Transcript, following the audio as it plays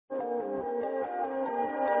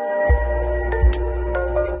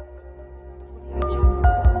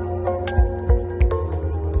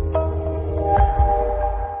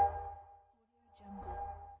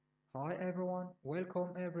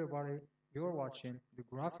watching the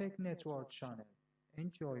Graphic Network channel.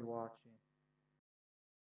 Enjoy watching.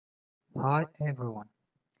 Hi everyone,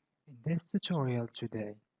 in this tutorial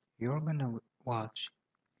today you're gonna watch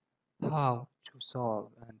how to solve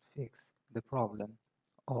and fix the problem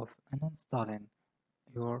of uninstalling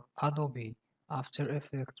your Adobe After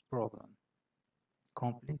Effects program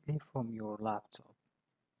completely from your laptop.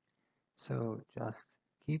 So just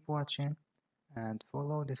keep watching and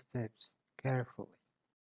follow the steps carefully.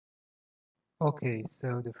 Okay,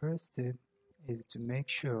 so the first step is to make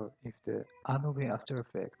sure if the Adobe After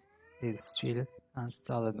Effects is still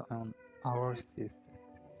installed on our system.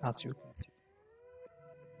 As you can see,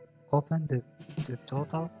 open the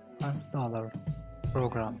Total Installer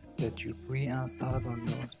program that you pre-installed on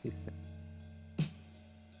your system.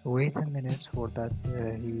 Wait a minute for that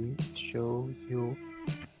he shows you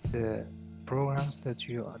the programs that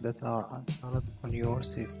are installed on your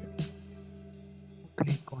system.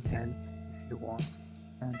 Click on Help if you want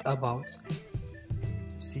and About to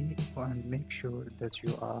see and make sure that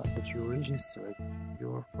you registered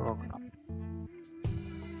your program.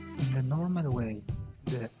 In the normal way,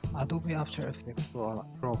 the Adobe After Effects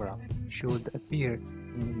program should appear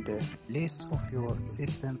in the list of your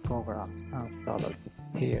system programs installed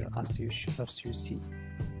here as you see.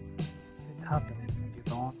 If it happens and you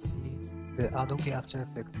don't see the Adobe After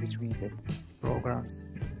Effects between the programs,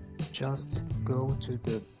 just go to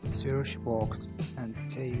the search box and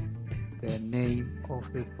type the name of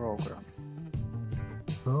the program.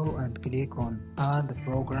 Go and click on Add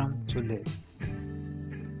Program to List.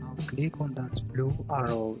 Now click on that blue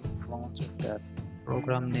arrow in front of that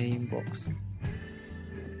program name box.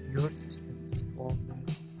 Your system's folder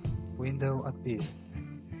window appears.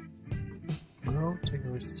 Go to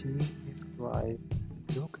your C disk drive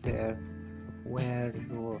and look there where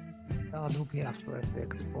your Adobe After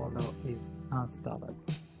Effects folder is installed.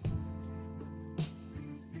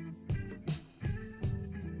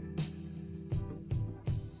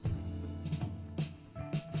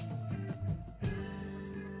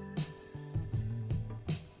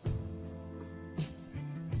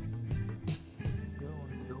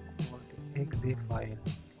 .exe file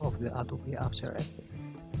of the Adobe After Effects.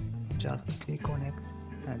 Just click on it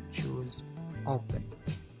and choose Open.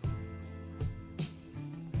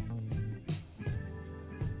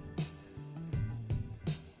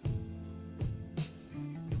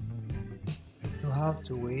 You have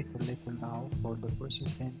to wait a little now for the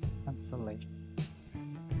processing installation.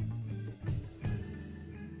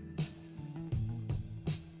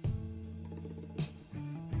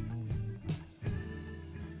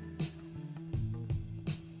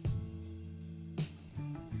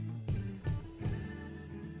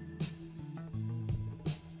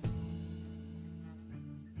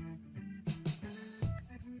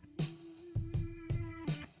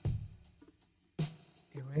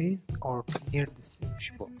 Erase or clear the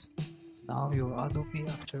search box. Now your Adobe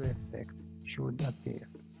After Effects should appear.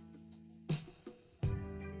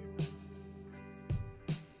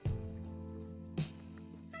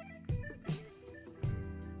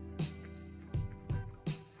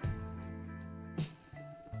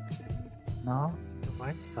 Now, on the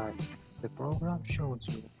right side, the program shows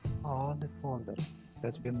you all the folders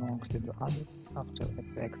that belong to the Adobe After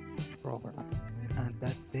Effects program and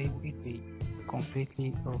that they will be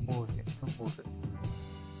completely removed.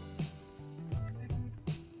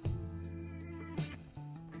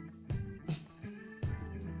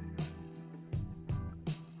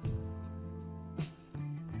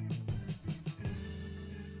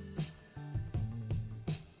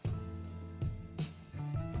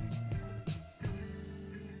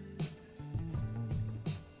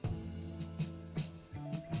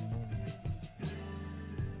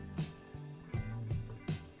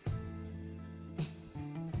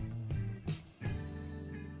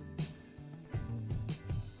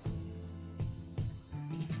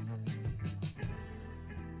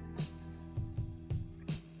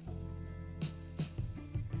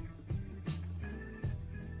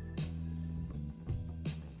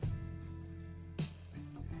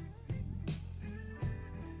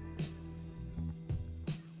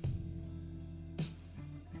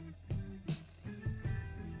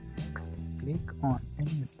 Click on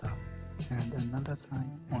Uninstall and another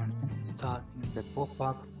time on Uninstall in the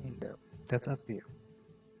pop-up window that appears.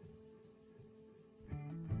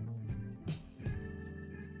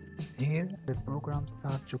 Here the program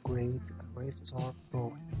starts to create a restore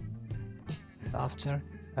program. After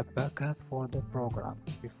a backup for the program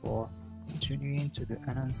before continuing to the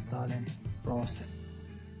uninstalling process.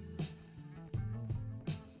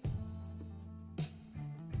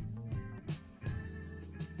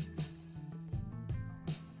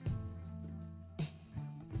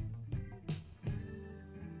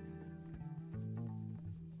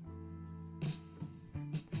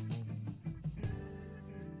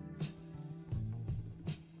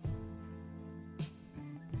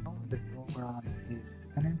 program is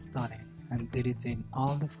uninstalling and deleting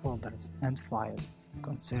all the folders and files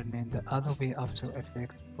concerning the Adobe After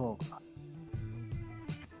Effects program.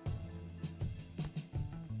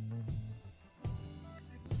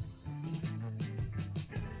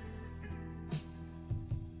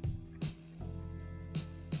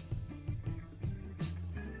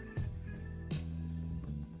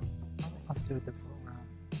 After the program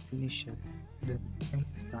finishes the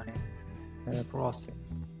installing process,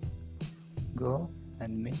 go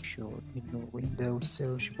and make sure in the Windows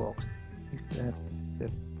search box if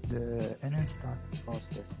the uninstalling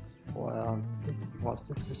process was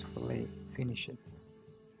successfully finished.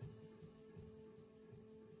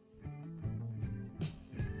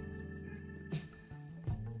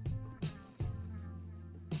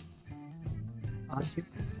 As you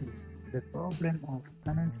can see, the problem of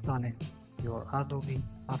uninstalling your Adobe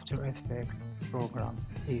After Effects program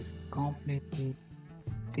is completely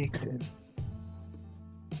fixed.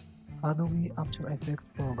 Adobe After Effects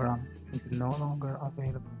program is no longer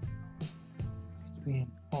available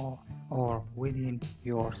between or within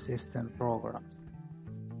your system programs.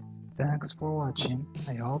 Thanks for watching.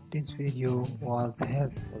 I hope this video was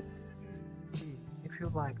helpful. Please, if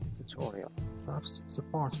you like the tutorial,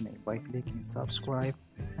 support me by clicking subscribe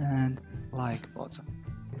and like button.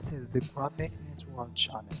 This is the Graphic Network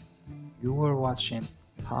channel. You were watching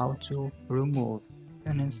how to remove,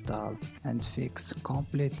 uninstall and fix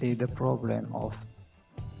completely the problem of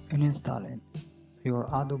uninstalling your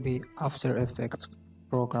Adobe After Effects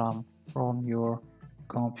program from your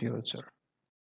computer.